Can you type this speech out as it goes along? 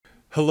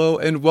Hello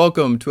and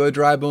welcome to a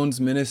Dry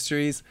Bones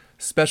Ministries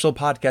special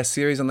podcast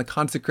series on the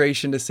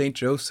consecration to St.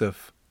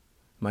 Joseph.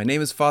 My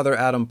name is Father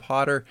Adam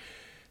Potter,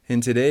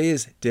 and today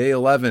is day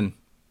 11.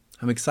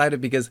 I'm excited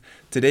because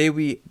today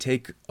we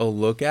take a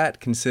look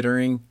at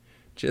considering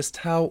just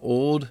how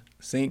old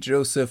St.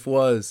 Joseph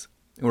was.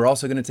 And we're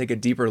also going to take a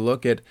deeper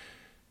look at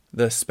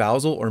the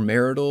spousal or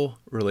marital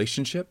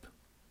relationship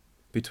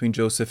between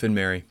Joseph and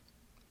Mary.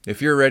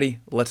 If you're ready,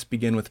 let's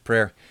begin with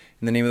prayer.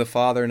 In the name of the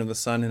Father, and of the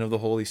Son, and of the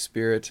Holy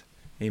Spirit.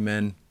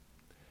 Amen.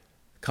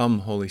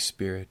 Come, Holy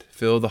Spirit,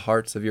 fill the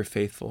hearts of your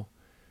faithful,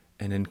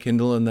 and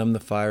enkindle in them the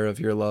fire of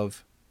your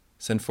love.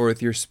 Send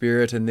forth your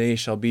Spirit, and they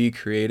shall be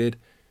created,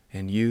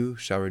 and you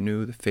shall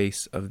renew the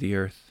face of the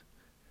earth.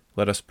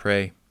 Let us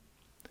pray.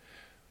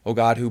 O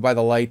God, who by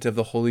the light of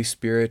the Holy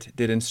Spirit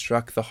did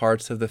instruct the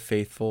hearts of the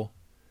faithful,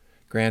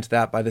 grant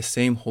that by the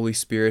same Holy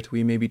Spirit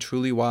we may be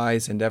truly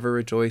wise and ever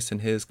rejoice in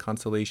his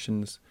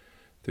consolations.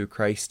 Through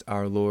Christ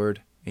our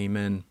Lord.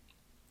 Amen.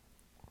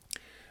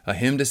 A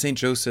hymn to St.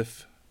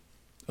 Joseph.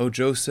 O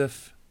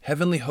Joseph,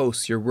 heavenly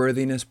hosts your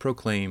worthiness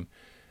proclaim,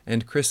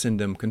 and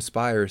Christendom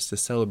conspires to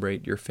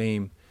celebrate your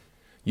fame.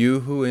 You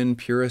who in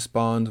purest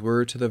bonds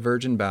were to the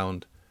Virgin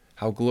bound,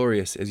 how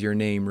glorious is your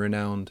name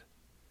renowned.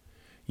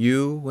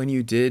 You, when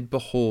you did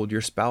behold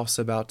your spouse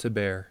about to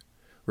bear,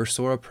 were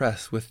sore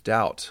oppressed with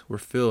doubt, were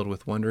filled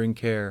with wondering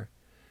care.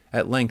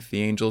 At length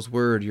the angel's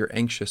word your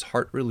anxious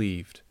heart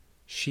relieved.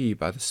 She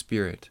by the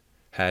Spirit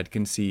had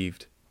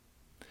conceived.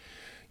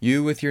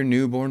 You with your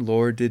newborn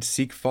Lord did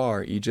seek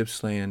far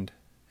Egypt's land.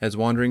 As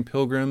wandering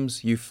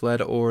pilgrims you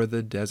fled o'er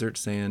the desert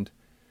sand.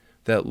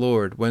 That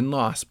Lord, when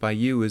lost by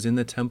you, is in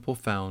the temple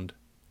found,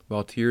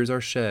 while tears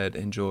are shed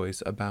and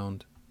joys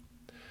abound.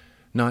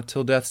 Not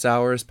till death's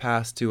hour is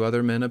past do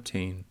other men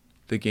obtain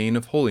the gain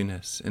of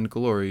holiness and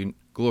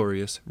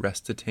glorious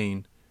rest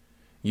attain.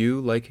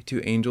 You, like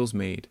to angels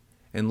made,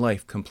 and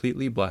life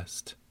completely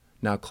blessed,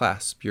 now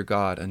clasp your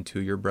God unto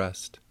your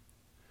breast.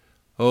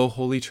 O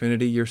Holy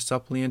Trinity, your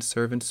suppliant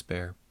servant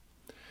spare.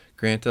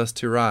 Grant us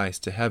to rise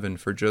to heaven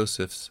for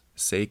Joseph's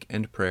sake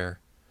and prayer,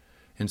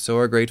 and so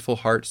our grateful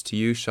hearts to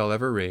you shall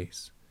ever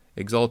raise,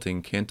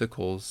 exalting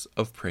canticles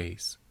of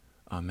praise.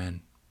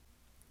 Amen.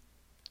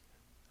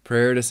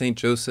 Prayer to Saint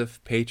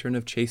Joseph, patron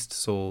of chaste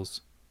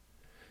souls.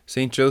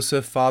 Saint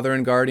Joseph, father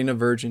and guardian of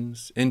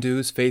virgins, into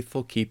whose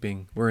faithful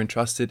keeping were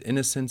entrusted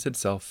innocence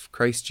itself,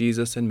 Christ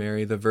Jesus and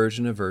Mary, the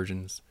Virgin of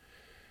virgins,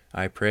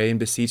 I pray and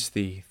beseech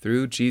thee,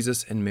 through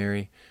Jesus and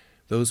Mary,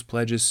 those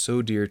pledges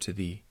so dear to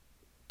thee,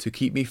 to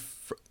keep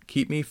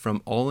me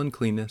from all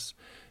uncleanness,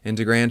 and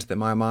to grant that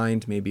my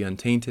mind may be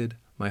untainted,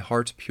 my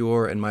heart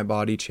pure, and my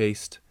body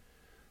chaste.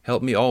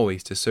 Help me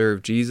always to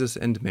serve Jesus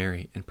and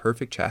Mary in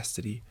perfect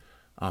chastity.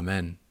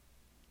 Amen.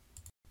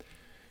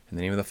 In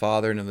the name of the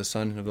Father, and of the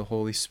Son, and of the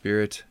Holy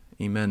Spirit.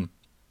 Amen.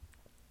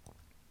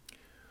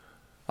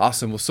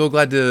 Awesome. Well, so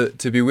glad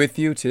to be with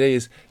you. Today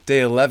is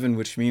day 11,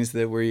 which means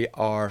that we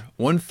are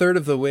 1/3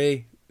 of the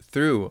way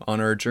through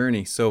on our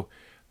journey. So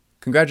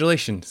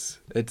congratulations.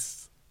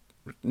 It's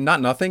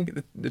not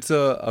nothing. It's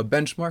a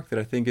benchmark that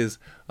I think is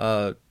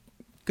a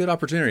good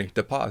opportunity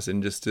to pause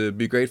and just to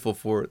be grateful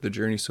for the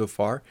journey so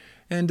far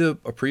and to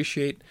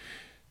appreciate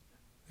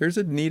there's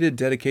a needed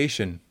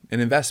dedication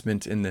and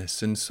investment in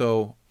this. And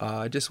so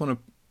I just want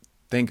to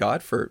thank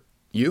God for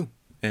you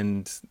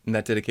and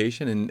that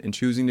dedication and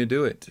choosing to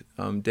do it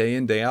day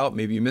in, day out.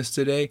 Maybe you missed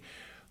a day.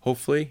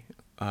 Hopefully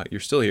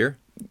you're still here.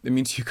 It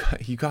means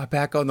you got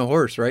back on the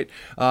horse, right?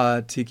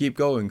 To keep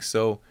going.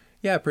 So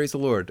yeah, praise the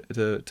Lord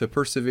to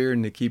persevere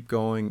and to keep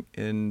going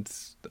and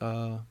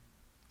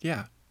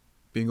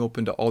being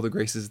open to all the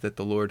graces that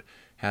the Lord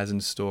has in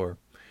store.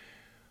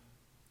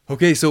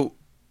 Okay, so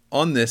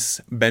on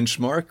this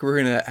benchmark,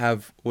 we're going to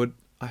have what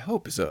I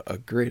hope is a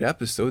great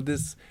episode.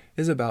 This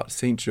is about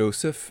St.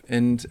 Joseph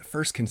and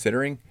first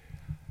considering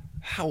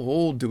how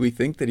old do we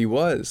think that he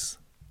was?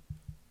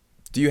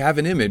 Do you have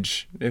an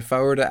image? If I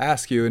were to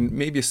ask you, and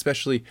maybe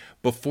especially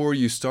before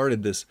you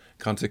started this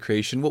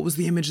consecration, what was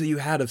the image that you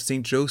had of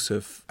St.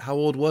 Joseph? How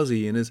old was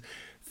he in his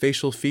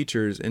facial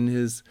features, in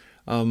his,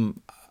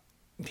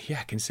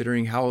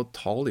 considering how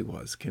tall he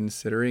was,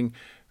 considering,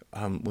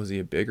 was he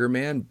a bigger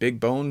man, big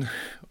boned,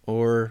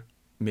 or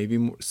maybe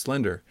more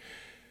slender?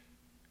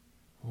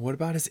 What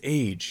about his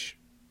age?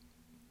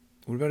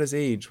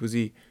 Was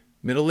he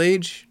middle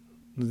age?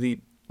 Was he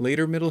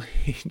later middle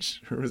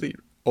age? Or was he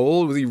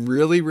old? Was he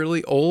really,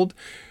 really old?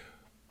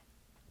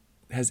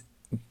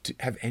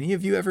 Have any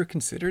of you ever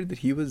considered that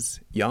he was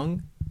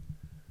young?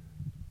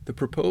 The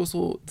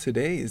proposal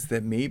today is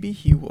that maybe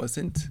he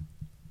wasn't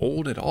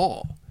old at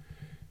all,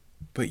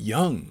 but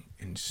young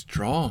and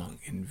strong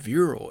and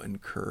virile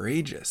and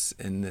courageous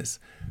and this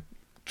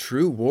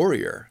true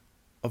warrior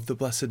of the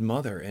Blessed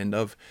Mother and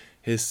of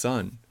his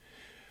son.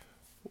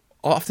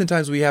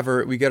 Oftentimes we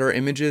get our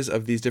images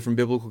of these different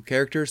biblical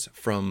characters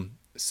from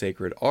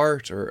sacred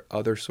art or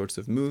other sorts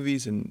of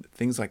movies and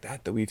things like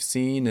that we've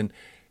seen. And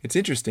it's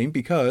interesting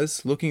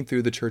because looking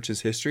through the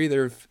church's history,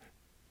 there have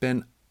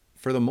been,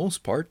 for the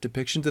most part,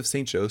 depictions of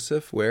St.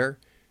 Joseph where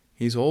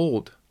he's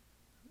old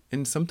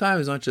And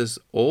sometimes not just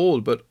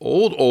old, but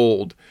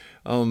old.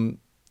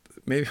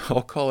 Maybe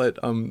I'll call it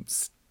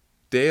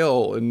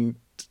stale and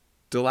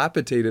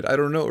dilapidated. I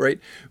don't know, right?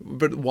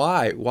 But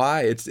why?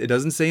 Why? It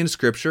doesn't say in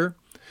Scripture.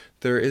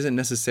 There isn't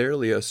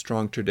necessarily a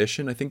strong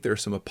tradition. I think there are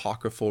some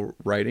apocryphal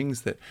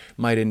writings that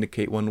might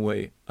indicate one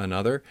way or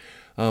another.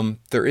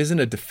 There isn't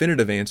a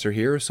definitive answer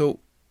here, so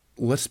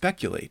let's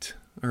speculate,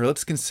 or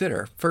let's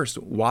consider. First,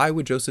 why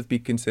would Joseph be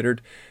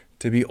considered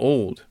to be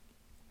old?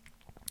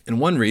 And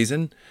one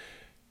reason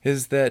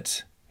is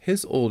that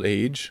his old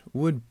age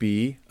would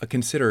be a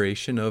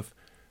consideration of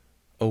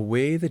a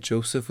way that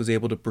Joseph was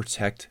able to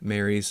protect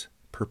Mary's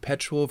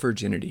perpetual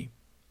virginity.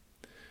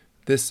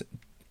 This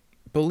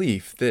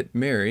belief that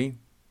Mary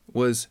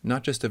was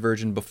not just a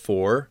virgin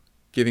before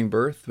giving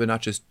birth, but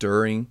not just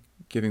during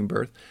giving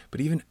birth, but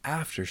even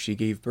after she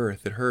gave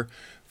birth, that her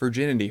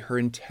virginity, her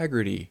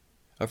integrity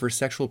of her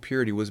sexual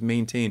purity was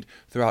maintained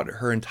throughout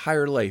her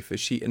entire life as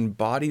she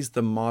embodies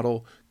the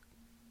model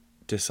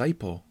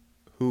disciple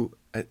who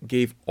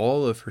gave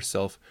all of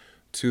herself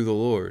to the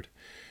Lord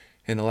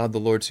and allowed the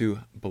Lord to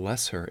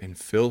bless her and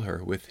fill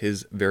her with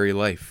his very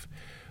life.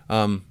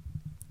 And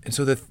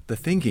so the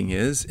thinking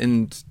is,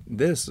 and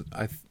this,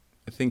 I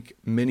think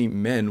many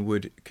men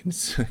would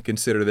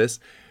consider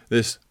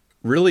this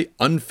really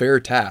unfair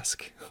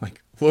task.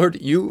 Like,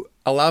 Lord, you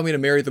allow me to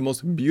marry the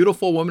most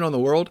beautiful woman on the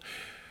world,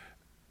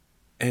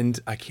 and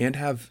I can't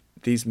have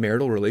these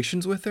marital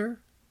relations with her?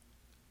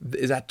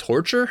 Is that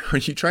torture? Are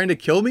you trying to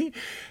kill me?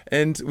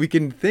 And we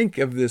can think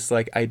of this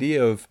like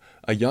idea of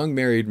a young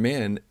married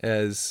man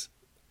as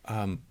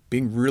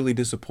being really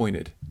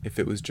disappointed if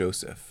it was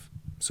Joseph.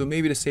 So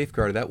maybe to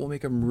safeguard that will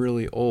make him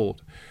really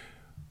old.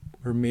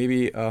 Or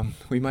maybe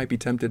we might be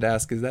tempted to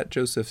ask, is that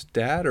Joseph's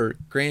dad or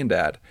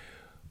granddad?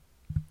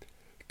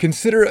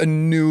 Consider a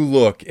new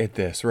look at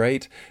this,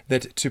 right?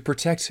 That to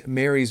protect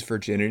Mary's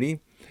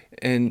virginity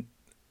and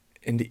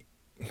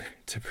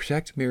to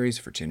protect Mary's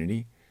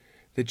virginity,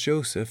 that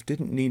Joseph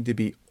didn't need to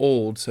be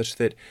old such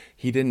that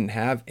he didn't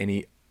have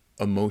any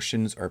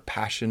emotions or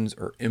passions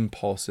or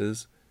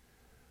impulses,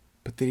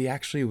 but that he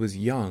actually was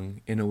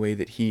young in a way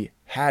that he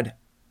had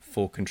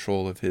full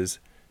control of his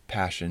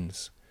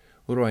passions.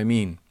 What do I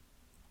mean?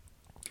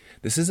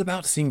 This is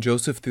about seeing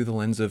Joseph through the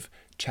lens of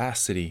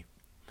chastity.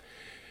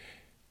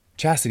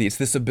 Chastity, it's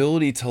this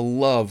ability to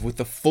love with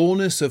the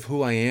fullness of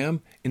who I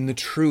am in the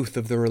truth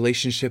of the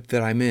relationship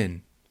that I'm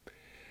in.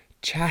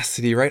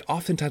 Chastity, right?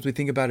 Oftentimes we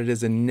think about it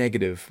as a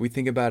negative. We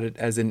think about it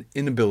as an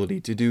inability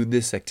to do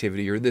this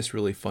activity or this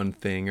really fun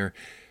thing,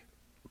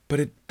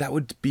 but that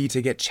would be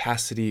to get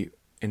chastity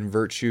and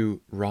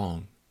virtue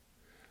wrong.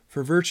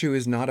 For virtue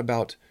is not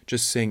about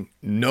just saying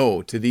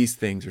no to these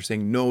things or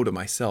saying no to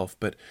myself,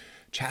 but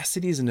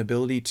chastity is an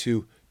ability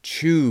to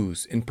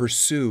choose and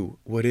pursue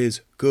what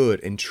is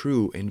good and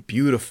true and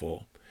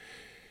beautiful.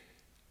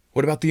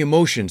 What about the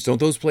emotions? Don't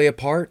those play a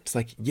part? It's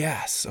like,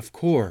 yes, of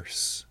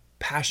course.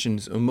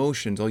 Passions,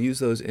 emotions, I'll use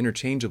those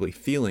interchangeably.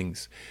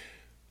 Feelings,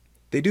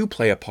 they do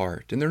play a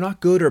part, and they're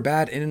not good or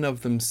bad in and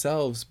of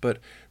themselves, but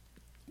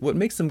what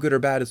makes them good or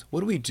bad is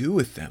what do we do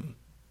with them?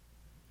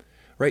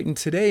 Right? And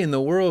today in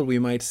the world, we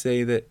might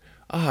say that,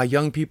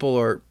 young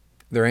people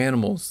they're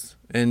animals,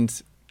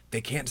 and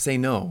they can't say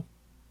no.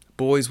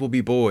 Boys will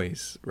be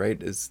boys,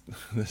 right? As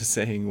the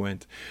saying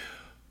went.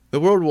 The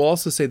world will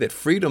also say that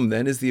freedom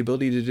then is the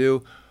ability to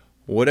do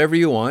whatever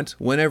you want,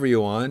 whenever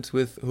you want,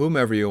 with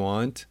whomever you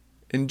want,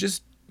 and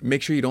just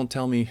make sure you don't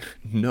tell me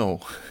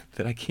no,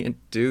 that I can't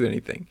do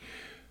anything.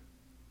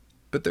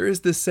 But there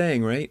is this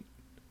saying, right?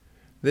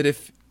 That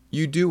if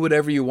you do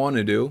whatever you want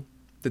to do,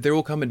 that there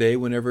will come a day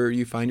whenever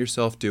you find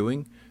yourself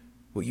doing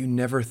what you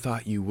never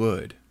thought you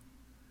would.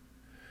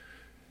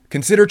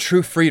 Consider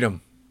true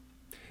freedom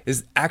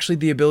is actually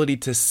the ability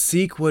to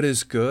seek what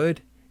is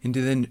good and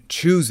to then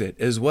choose it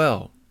as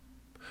well,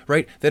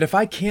 right? That if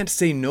I can't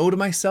say no to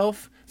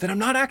myself, then I'm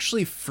not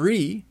actually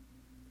free,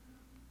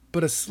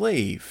 but a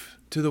slave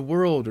to the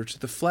world or to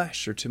the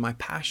flesh or to my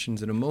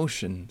passions and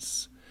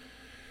emotions.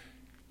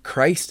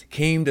 Christ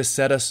came to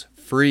set us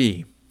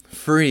free,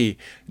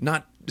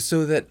 not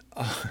so that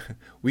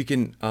we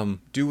can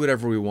do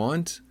whatever we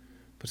want,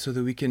 but so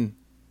that we can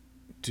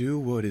do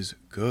what is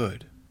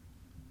good.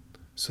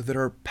 So that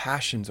our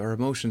passions, our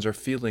emotions, our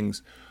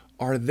feelings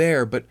are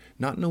there, but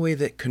not in a way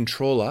that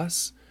control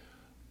us,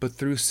 but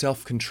through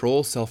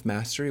self-control,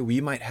 self-mastery,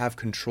 we might have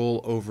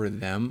control over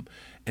them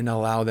and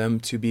allow them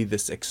to be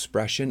this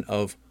expression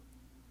of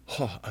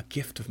a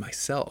gift of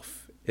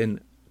myself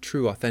in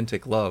true,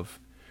 authentic love.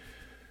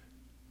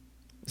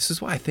 This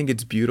is why I think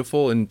it's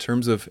beautiful in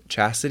terms of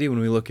chastity when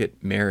we look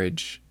at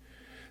marriage.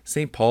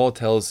 St. Paul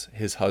tells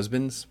his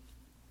husbands,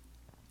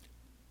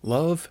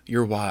 love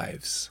your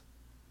wives.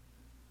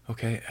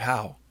 Okay,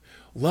 how?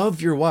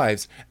 Love your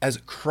wives as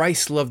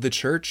Christ loved the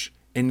church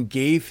and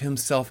gave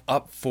himself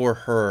up for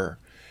her.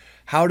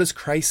 How does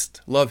Christ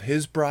love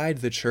his bride,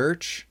 the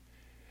church?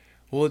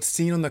 Well, it's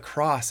seen on the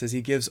cross as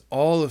he gives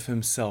all of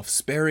himself,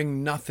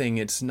 sparing nothing.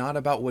 It's not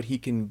about what he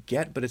can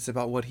get, but it's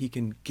about what he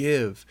can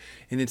give.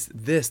 And it's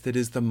this that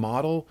is the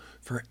model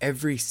for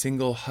every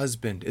single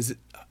husband. Is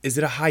Is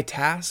it a high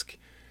task?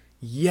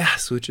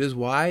 Yes, which is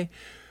why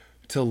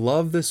to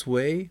love this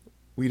way,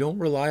 we don't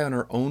rely on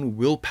our own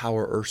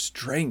willpower or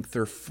strength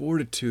or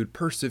fortitude,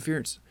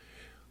 perseverance.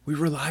 We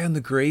rely on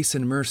the grace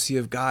and mercy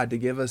of God to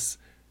give us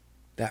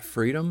that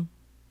freedom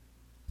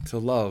to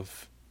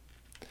love.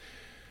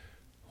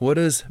 What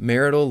does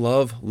marital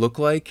love look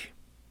like?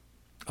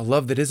 A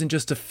love that isn't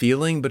just a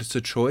feeling, but it's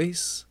a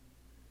choice.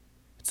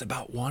 It's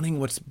about wanting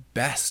what's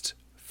best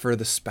for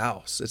the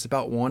spouse. It's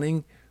about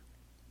wanting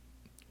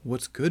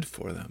what's good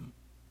for them.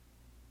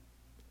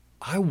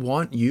 I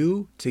want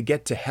you to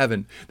get to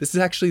heaven. This is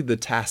actually the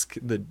task,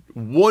 the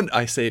one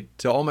I say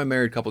to all my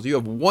married couples, you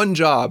have one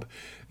job,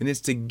 and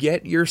it's to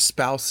get your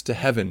spouse to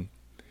heaven.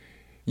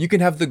 You can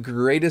have the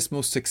greatest,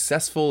 most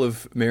successful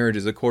of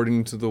marriages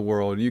according to the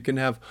world. You can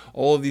have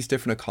all of these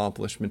different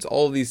accomplishments,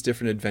 all of these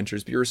different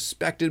adventures, be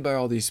respected by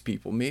all these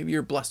people. Maybe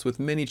you're blessed with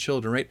many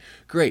children, right?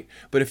 Great.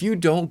 But if you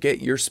don't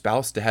get your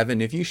spouse to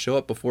heaven, if you show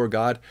up before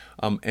God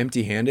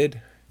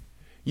empty-handed,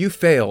 you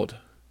failed.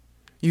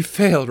 You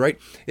failed, right?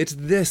 It's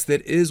this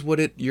that is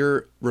what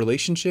your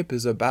relationship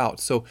is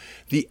about. So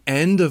the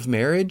end of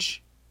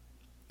marriage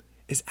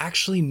is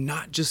actually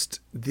not just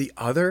the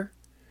other,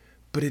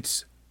 but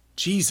it's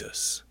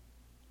Jesus,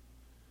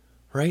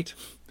 right?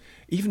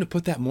 Even to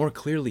put that more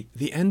clearly,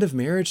 the end of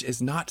marriage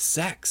is not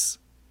sex.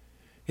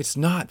 It's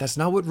not. That's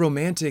not what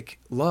romantic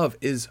love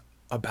is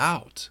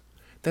about.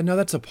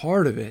 That's a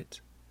part of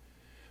it.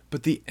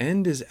 But the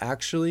end is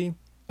actually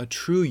a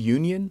true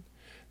union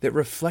that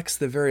reflects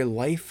the very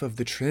life of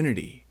the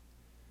Trinity.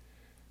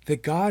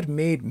 That God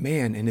made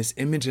man in his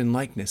image and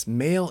likeness,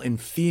 male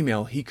and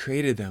female, he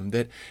created them.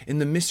 That in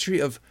the mystery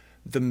of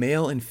the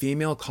male and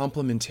female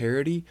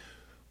complementarity,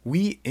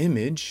 we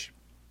image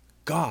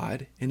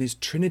God in his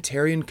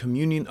Trinitarian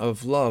communion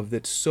of love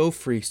that's so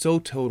free, so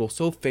total,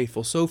 so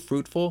faithful, so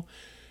fruitful,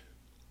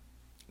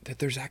 that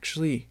there's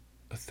actually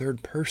a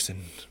third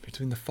person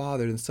between the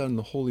Father and the Son and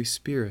the Holy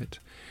Spirit.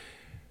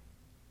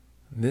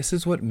 This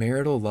is what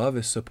marital love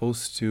is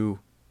supposed to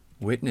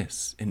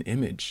witness and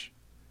image.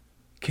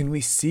 Can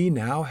we see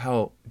now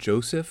how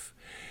Joseph,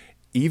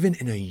 even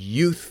in a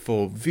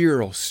youthful,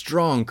 virile,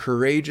 strong,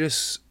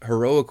 courageous,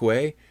 heroic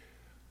way,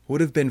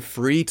 would have been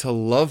free to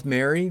love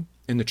Mary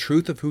in the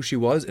truth of who she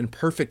was in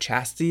perfect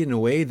chastity in a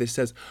way that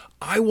says,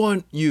 I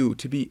want you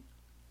to be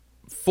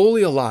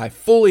fully alive,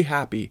 fully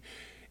happy,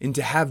 and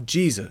to have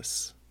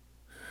Jesus.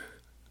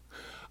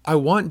 I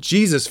want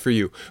Jesus for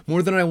you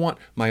more than I want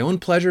my own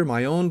pleasure,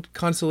 my own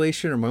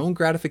consolation, or my own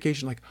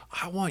gratification. Like,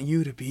 I want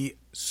you to be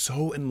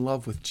so in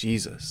love with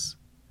Jesus.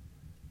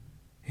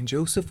 And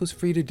Joseph was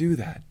free to do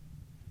that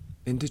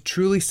and to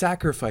truly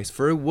sacrifice,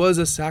 for it was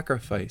a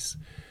sacrifice,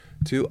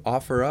 to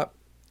offer up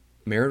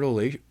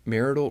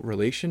marital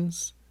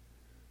relations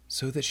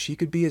so that she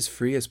could be as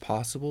free as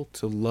possible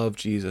to love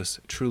Jesus,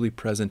 truly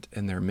present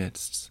in their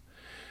midst.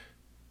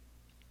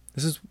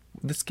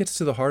 This gets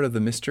to the heart of the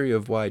mystery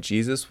of why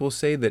Jesus will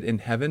say that in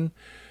heaven,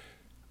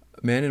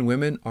 men and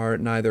women are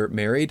neither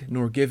married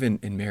nor given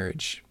in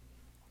marriage.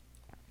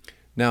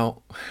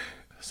 Now,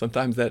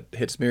 sometimes that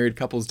hits married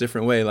couples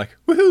different way, like,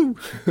 woohoo,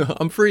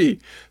 I'm free.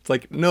 It's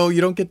like, no,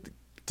 you don't get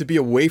to be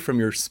away from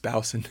your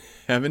spouse in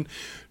heaven.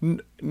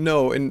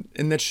 No, and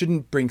that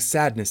shouldn't bring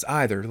sadness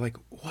either. Like,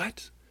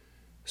 what?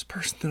 This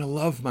person's going to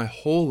love my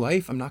whole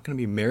life? I'm not going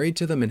to be married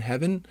to them in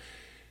heaven?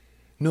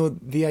 No,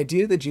 the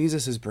idea that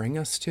Jesus is bringing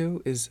us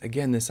to is,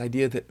 again, this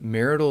idea that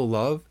marital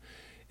love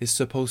is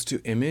supposed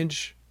to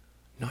image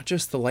not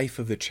just the life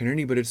of the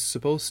Trinity, but it's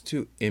supposed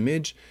to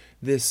image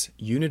this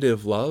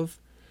unitive love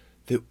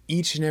that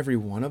each and every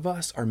one of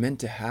us are meant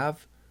to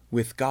have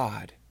with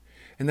God.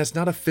 And that's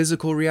not a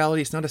physical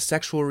reality, it's not a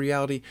sexual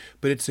reality,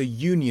 but it's a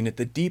union at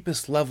the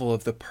deepest level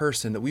of the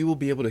person that we will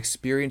be able to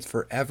experience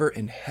forever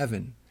in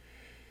heaven.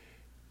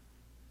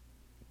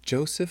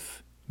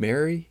 Joseph,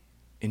 Mary,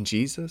 and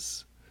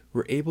Jesus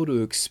were able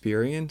to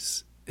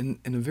experience in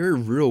a very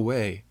real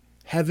way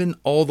heaven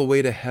all the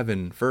way to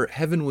heaven, for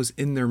heaven was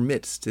in their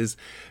midst as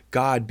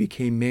God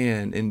became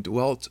man and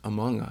dwelt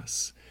among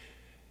us.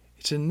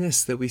 It's in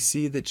this that we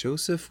see that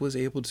Joseph was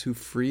able to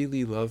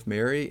freely love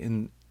Mary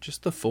in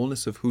just the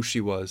fullness of who she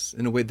was,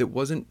 in a way that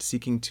wasn't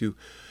seeking to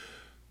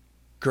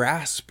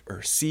grasp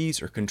or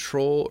seize or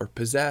control or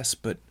possess,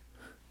 but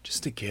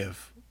just to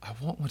give. I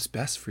want what's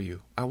best for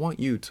you. I want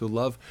you to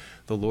love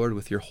the Lord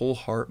with your whole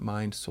heart,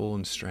 mind, soul,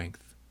 and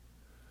strength.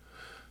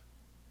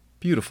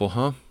 Beautiful,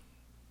 huh?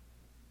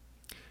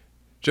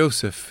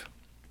 Joseph,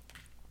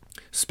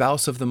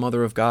 spouse of the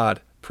Mother of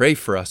God, pray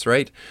for us,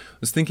 right? I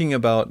was thinking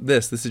about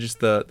this. This is just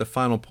the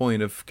final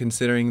point of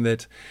considering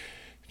that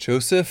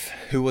Joseph,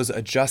 who was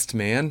a just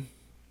man,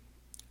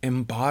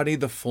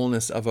 embodied the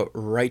fullness of a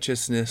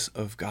righteousness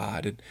of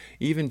God, and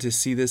even to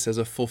see this as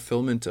a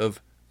fulfillment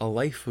of a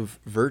life of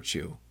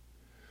virtue,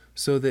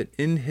 so that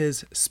in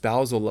his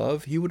spousal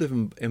love, he would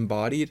have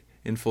embodied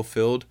and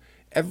fulfilled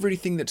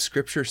everything that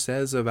Scripture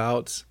says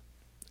about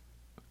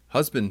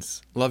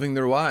husbands loving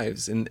their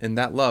wives and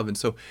that love. And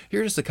so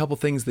here are just a couple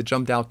things that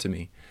jumped out to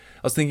me. I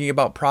was thinking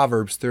about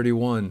Proverbs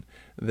 31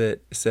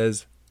 that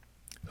says,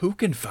 who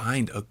can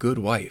find a good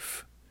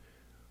wife?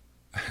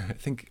 I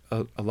think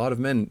a lot of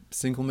men,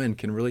 single men,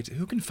 can relate to.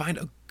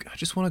 I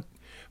just want to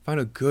find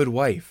a good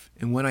wife.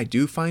 And when I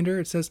do find her,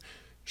 it says,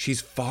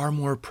 she's far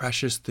more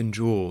precious than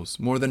jewels,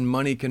 more than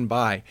money can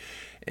buy.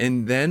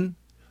 And then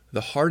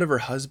the heart of her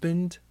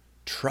husband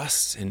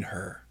trusts in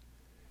her,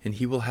 and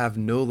he will have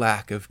no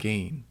lack of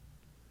gain.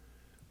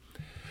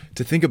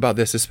 To think about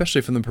this,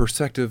 especially from the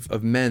perspective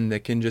of men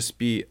that can just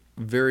be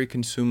very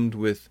consumed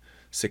with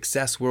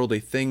success, worldly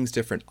things,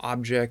 different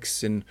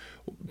objects, and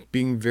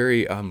being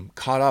very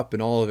caught up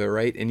in all of it,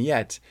 right? And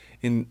yet,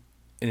 in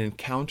an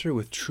encounter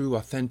with true,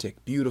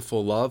 authentic,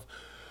 beautiful love,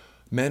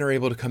 men are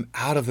able to come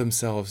out of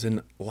themselves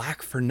and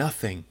lack for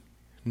nothing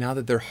now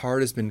that their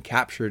heart has been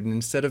captured. And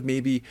instead of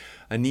maybe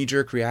a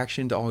knee-jerk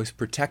reaction to always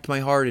protect my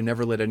heart and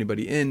never let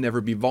anybody in,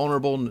 never be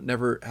vulnerable,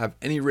 never have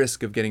any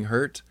risk of getting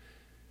hurt,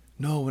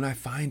 no, when I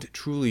find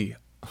truly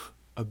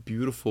a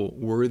beautiful,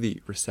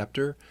 worthy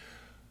receptor,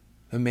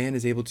 a man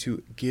is able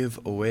to give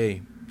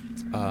away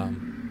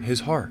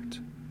his heart.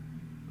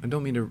 I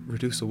don't mean to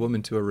reduce a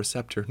woman to a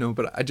receptor, no,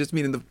 but I just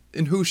mean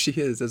in who she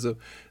is as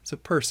a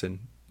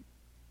person,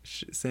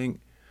 saying,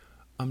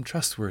 I'm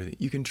trustworthy.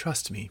 You can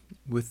trust me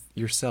with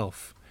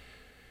yourself.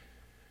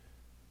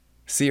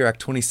 Sirach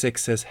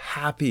 26 says,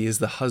 happy is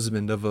the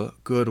husband of a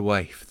good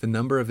wife. The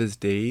number of his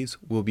days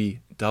will be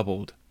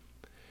doubled.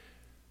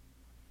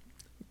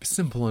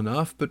 Simple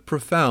enough, but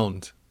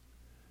profound.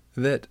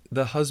 That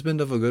the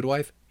husband of a good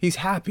wife, he's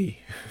happy.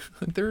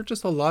 There are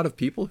just a lot of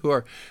people who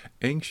are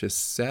anxious,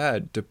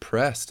 sad,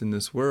 depressed in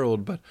this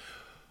world, but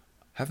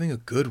having a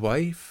good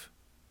wife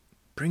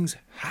brings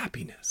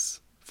happiness,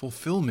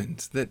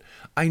 fulfillment, that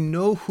I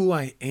know who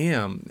I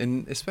am,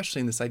 and especially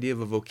in this idea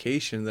of a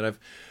vocation, that I've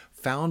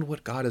found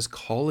what God is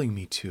calling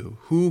me to,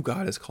 who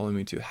God is calling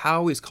me to,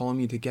 how he's calling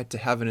me to get to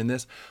heaven. In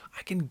this,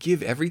 I can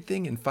give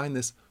everything and find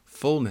this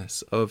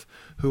fullness of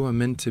who I'm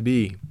meant to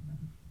be.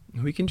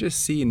 We can just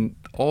see in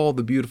all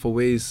the beautiful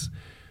ways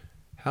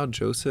how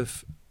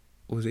Joseph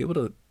was able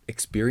to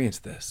experience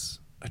this,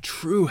 a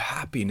true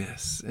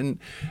happiness, and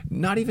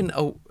not even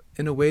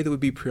in a way that would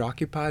be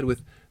preoccupied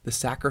with the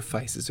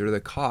sacrifices or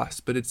the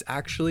cost, but it's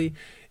actually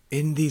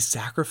in these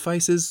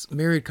sacrifices,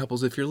 married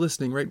couples, if you're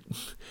listening, right,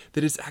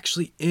 that it's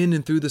actually in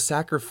and through the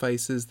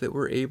sacrifices that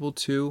we're able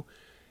to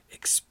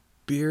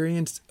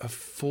experience a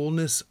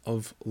fullness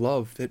of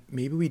love that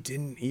maybe we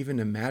didn't even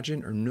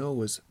imagine or know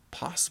was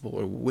possible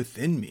or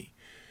within me.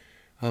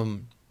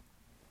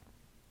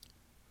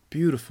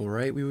 Beautiful,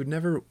 right? We would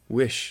never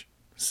wish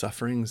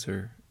sufferings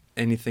or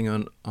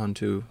anything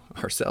onto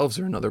ourselves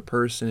or another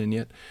person, and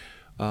yet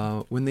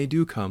when they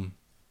do come,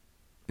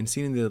 and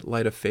seen in the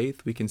light of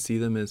faith, we can see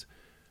them as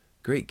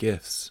great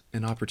gifts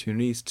and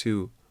opportunities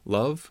to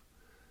love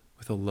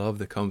with a love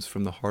that comes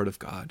from the heart of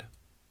God.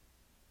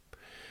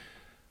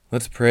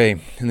 Let's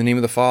pray. In the name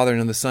of the Father,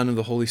 and of the Son, and of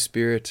the Holy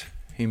Spirit.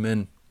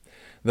 Amen.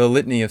 The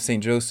Litany of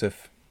St.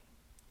 Joseph.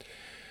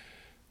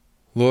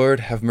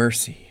 Lord, have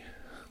mercy.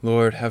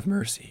 Lord, have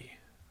mercy.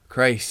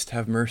 Christ,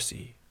 have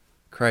mercy.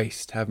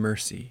 Christ, have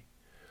mercy.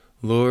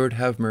 Lord,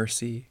 have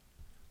mercy.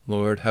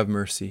 Lord, have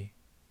mercy.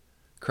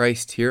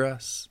 Christ, hear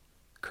us.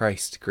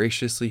 Christ,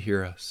 graciously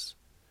hear us.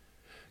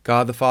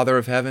 God the Father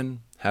of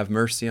heaven, have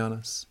mercy on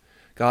us.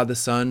 God the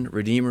Son,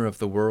 Redeemer of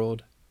the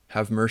world,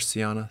 have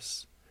mercy on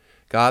us.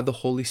 God the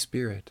Holy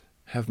Spirit,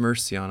 have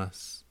mercy on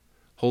us.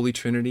 Holy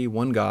Trinity,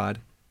 one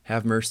God,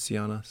 have mercy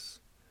on us.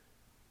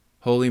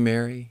 Holy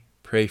Mary,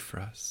 pray for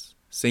us.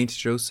 Saint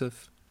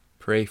Joseph,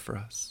 pray for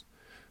us.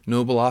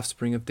 Noble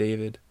offspring of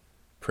David,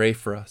 pray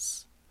for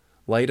us.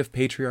 Light of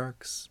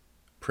patriarchs,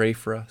 pray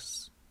for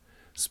us.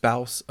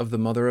 Spouse of the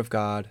Mother of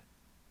God,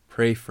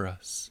 pray for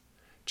us.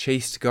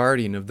 Chaste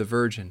guardian of the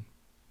Virgin,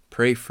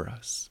 pray for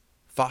us.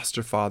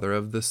 Foster father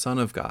of the Son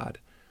of God,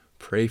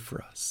 pray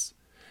for us.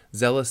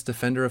 Zealous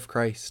defender of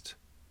Christ,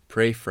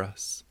 pray for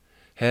us.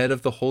 Head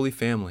of the Holy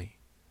Family,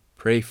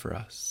 pray for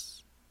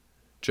us.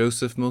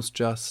 Joseph most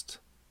just,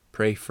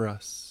 pray for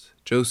us.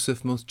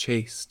 Joseph most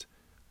chaste,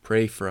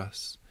 pray for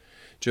us.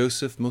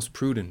 Joseph most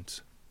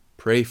prudent,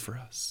 pray for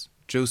us.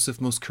 Joseph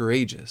most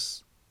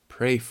courageous,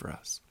 pray for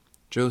us.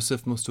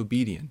 Joseph most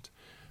obedient,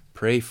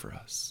 pray for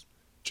us.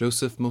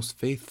 Joseph most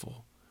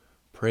faithful,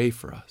 pray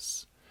for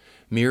us.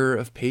 Mirror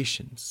of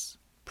patience,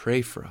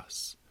 pray for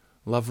us.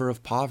 Lover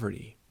of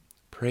poverty,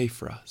 pray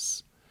for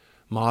us.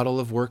 Model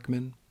of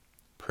workmen,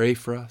 pray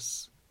for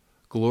us.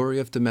 Glory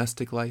of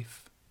domestic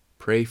life,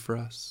 pray for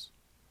us.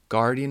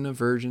 Guardian of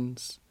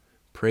virgins,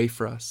 pray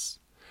for us.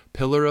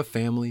 Pillar of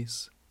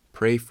families,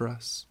 pray for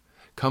us.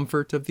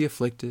 Comfort of the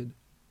afflicted,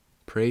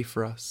 pray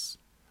for us.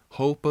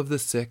 Hope of the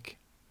sick,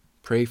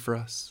 pray for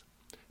us.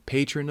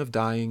 Patron of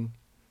dying,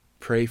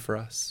 pray for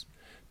us.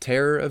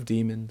 Terror of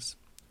demons,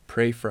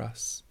 pray for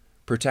us.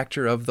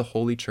 Protector of the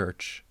Holy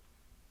Church,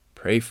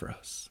 pray for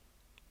us.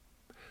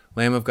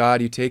 Lamb of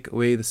God, you take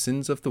away the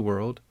sins of the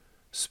world,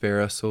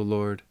 spare us, O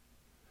Lord.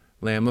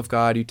 Lamb of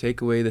God, you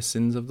take away the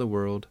sins of the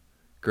world,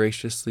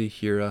 graciously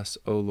hear us,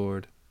 O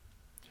Lord.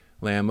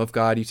 Lamb of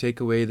God, you take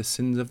away the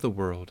sins of the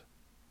world,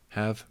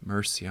 have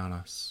mercy on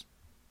us.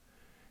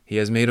 He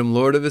has made him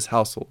Lord of his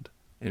household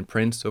and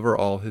prince over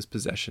all his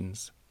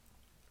possessions.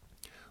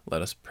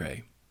 Let us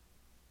pray.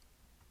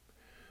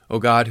 O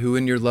God, who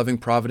in your loving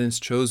providence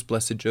chose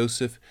Blessed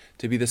Joseph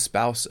to be the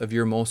spouse of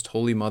your most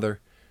holy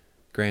mother,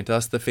 grant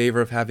us the favor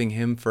of having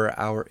him for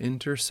our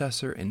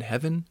intercessor in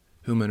heaven,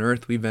 whom on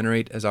earth we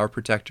venerate as our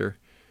protector,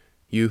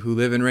 you who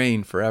live and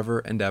reign forever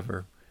and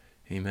ever.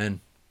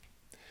 Amen.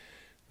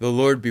 The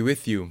Lord be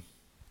with you.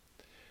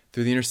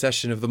 Through the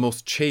intercession of the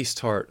most chaste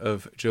heart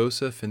of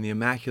Joseph and the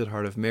Immaculate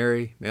Heart of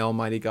Mary, may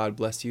Almighty God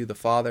bless you, the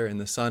Father and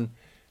the Son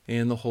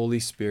and the Holy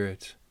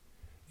Spirit.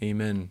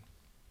 Amen.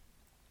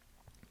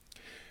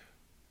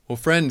 Well,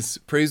 friends,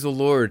 praise the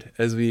Lord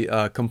as we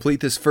complete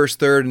this first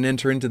third and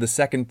enter into the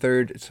second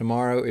third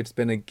tomorrow. It's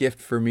been a gift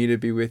for me to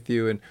be with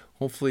you, and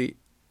hopefully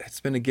it's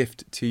been a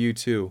gift to you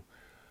too.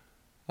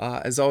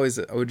 As always,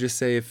 I would just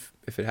say if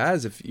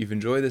you've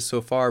enjoyed this so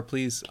far,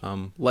 please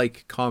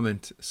like,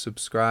 comment,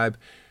 subscribe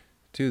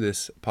to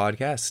this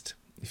podcast.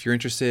 If you're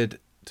interested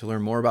to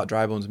learn more about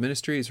Dry Bones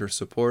Ministries or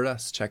support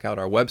us, check out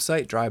our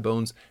website,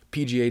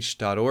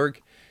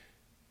 drybonespgh.org.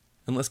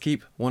 And let's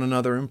keep one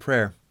another in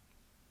prayer.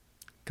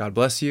 God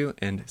bless you,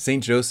 and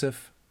Saint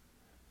Joseph,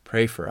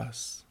 pray for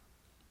us.